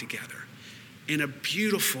sobbing together in a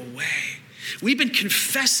beautiful way. We've been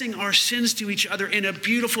confessing our sins to each other in a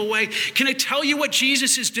beautiful way. Can I tell you what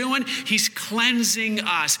Jesus is doing? He's cleansing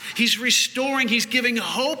us. He's restoring. He's giving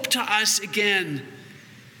hope to us again.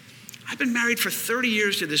 I've been married for 30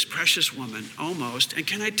 years to this precious woman, almost. And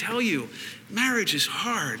can I tell you, marriage is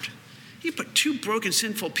hard. You put two broken,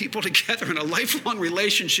 sinful people together in a lifelong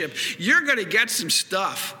relationship, you're going to get some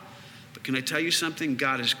stuff. But can I tell you something?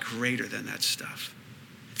 God is greater than that stuff.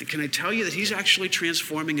 And can I tell you that he's actually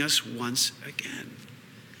transforming us once again?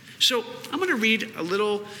 So I'm going to read a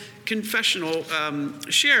little confessional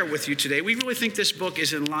share with you today. We really think this book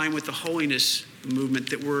is in line with the holiness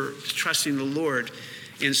movement that we're trusting the Lord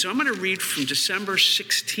in. So I'm going to read from December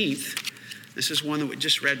 16th. This is one that we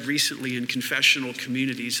just read recently in confessional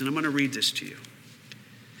communities, and I'm going to read this to you.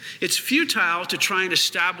 It's futile to try and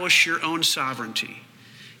establish your own sovereignty.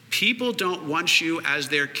 People don't want you as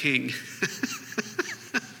their king.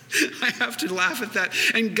 I have to laugh at that.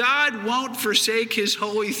 And God won't forsake his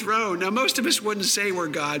holy throne. Now, most of us wouldn't say we're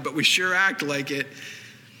God, but we sure act like it.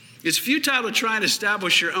 It's futile to try and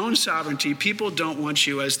establish your own sovereignty. People don't want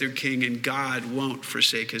you as their king, and God won't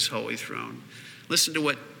forsake his holy throne. Listen to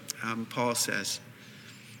what Paul says.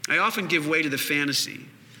 I often give way to the fantasy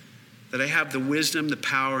that I have the wisdom, the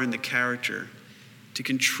power, and the character to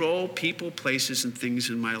control people, places, and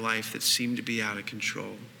things in my life that seem to be out of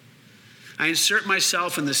control. I insert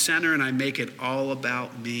myself in the center and I make it all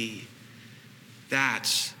about me.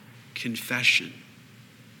 That's confession.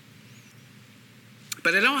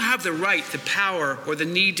 But I don't have the right, the power, or the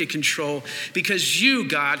need to control, because you,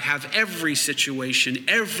 God, have every situation,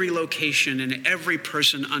 every location, and every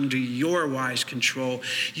person under your wise control.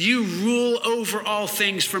 You rule over all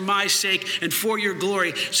things for my sake and for your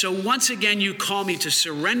glory. So once again, you call me to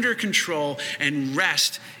surrender control and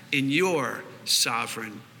rest in your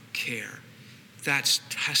sovereign care. That's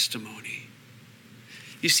testimony.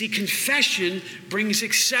 You see, confession brings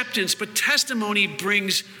acceptance, but testimony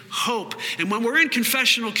brings hope. And when we're in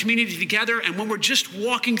confessional community together and when we're just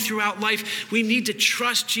walking throughout life, we need to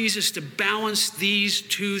trust Jesus to balance these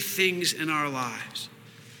two things in our lives.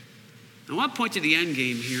 I want to point to the end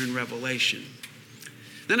game here in Revelation.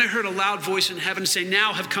 Then I heard a loud voice in heaven say,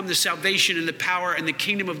 now have come the salvation and the power and the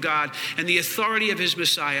kingdom of God and the authority of his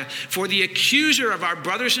Messiah. For the accuser of our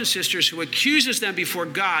brothers and sisters who accuses them before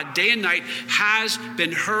God day and night has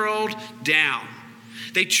been hurled down.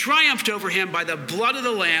 They triumphed over him by the blood of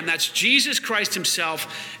the Lamb, that's Jesus Christ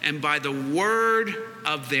himself, and by the word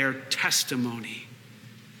of their testimony.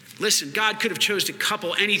 Listen, God could have chose to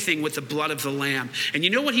couple anything with the blood of the Lamb. And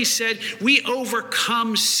you know what he said? We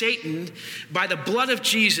overcome Satan by the blood of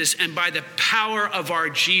Jesus and by the power of our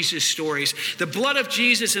Jesus stories. The blood of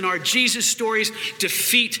Jesus and our Jesus stories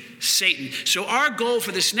defeat Satan. So our goal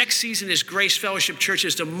for this next season as Grace Fellowship Church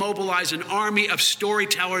is to mobilize an army of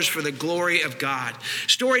storytellers for the glory of God.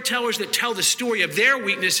 Storytellers that tell the story of their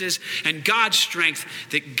weaknesses and God's strength,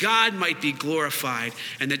 that God might be glorified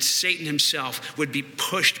and that Satan himself would be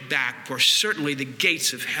pushed back, for certainly the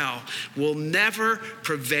gates of hell will never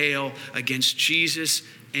prevail against Jesus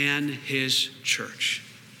and his church.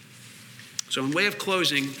 So in way of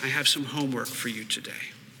closing, I have some homework for you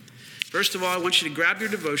today. First of all, I want you to grab your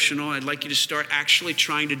devotional. I'd like you to start actually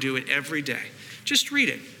trying to do it every day. Just read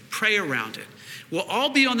it, pray around it. We'll all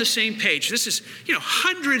be on the same page. This is,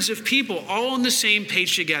 hundreds of people all on the same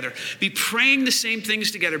page together. Be praying the same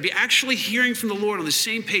things together. Be actually hearing from the Lord on the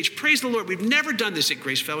same page. Praise the Lord. We've never done this at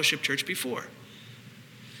Grace Fellowship Church before.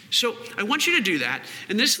 So I want you to do that.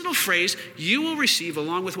 And this little phrase, you will receive,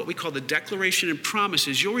 along with what we call the declaration and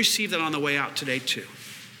promises, you'll receive that on the way out today too.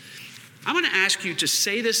 I'm going to ask you to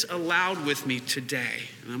say this aloud with me today.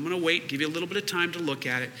 And I'm going to wait, give you a little bit of time to look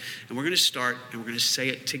at it. And we're going to start, and we're going to say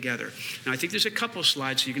it together. Now, I think there's a couple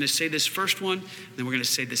slides. So you're going to say this first one, and then we're going to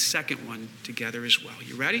say the second one together as well.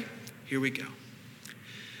 You ready? Here we go.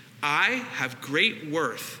 I have great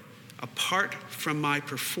worth apart from my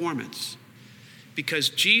performance because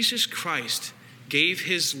Jesus Christ gave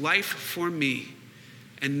his life for me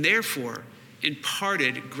and therefore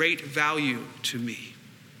imparted great value to me.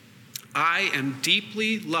 I am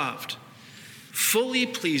deeply loved, fully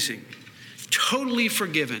pleasing, totally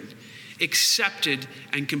forgiven, accepted,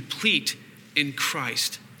 and complete in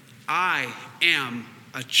Christ. I am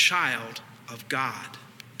a child of God.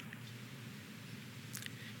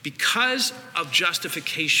 Because of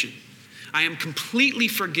justification, I am completely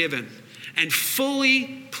forgiven and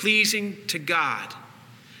fully pleasing to God.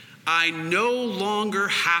 I no longer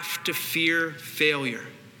have to fear failure.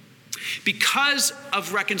 Because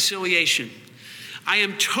of reconciliation, I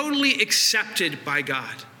am totally accepted by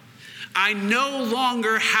God. I no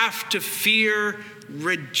longer have to fear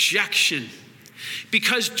rejection.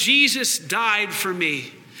 Because Jesus died for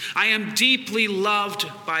me, I am deeply loved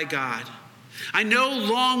by God. I no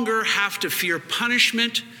longer have to fear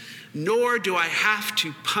punishment, nor do I have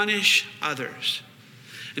to punish others.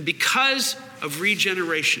 And because of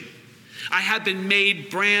regeneration, I have been made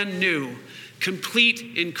brand new,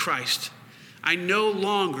 complete in Christ. I no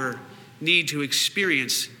longer need to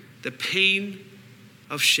experience the pain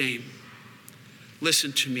of shame.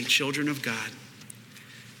 Listen to me, children of God.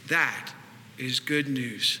 That is good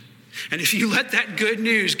news. And if you let that good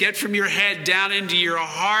news get from your head down into your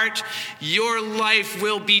heart, your life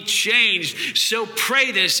will be changed. So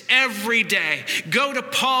pray this every day. Go to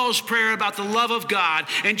Paul's prayer about the love of God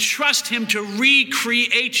and trust him to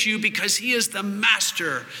recreate you because he is the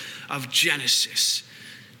master of Genesis,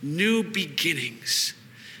 new beginnings.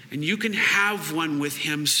 And you can have one with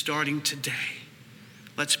him starting today.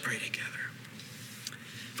 Let's pray together.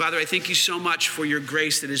 Father, I thank you so much for your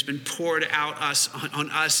grace that has been poured out on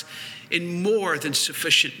us in more than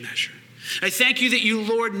sufficient measure. I thank you that you,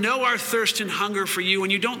 Lord, know our thirst and hunger for you,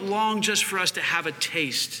 and you don't long just for us to have a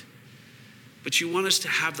taste, but you want us to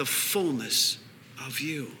have the fullness of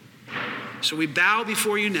you. So we bow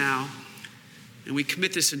before you now, and we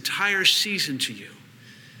commit this entire season to you.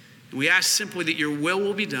 And we ask simply that your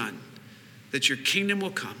will be done, that your kingdom will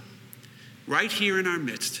come right here in our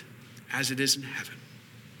midst as it is in heaven.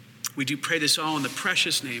 We do pray this all in the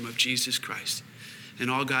precious name of Jesus Christ. And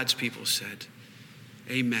all God's people said,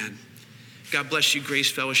 amen. God bless you, Grace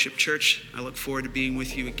Fellowship Church. I look forward to being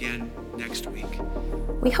with you again next week.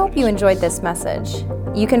 We hope you enjoyed this message.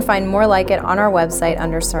 You can find more like it on our website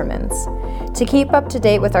under sermons. To keep up to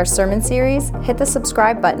date with our sermon series, hit the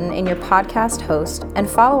subscribe button in your podcast host and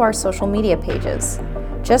follow our social media pages.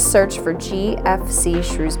 Just search for GFC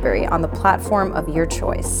Shrewsbury on the platform of your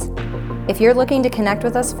choice. If you're looking to connect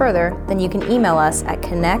with us further, then you can email us at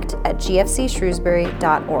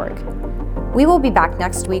connect@gfcshrewsbury.org. We will be back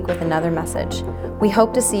next week with another message. We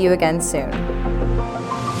hope to see you again soon.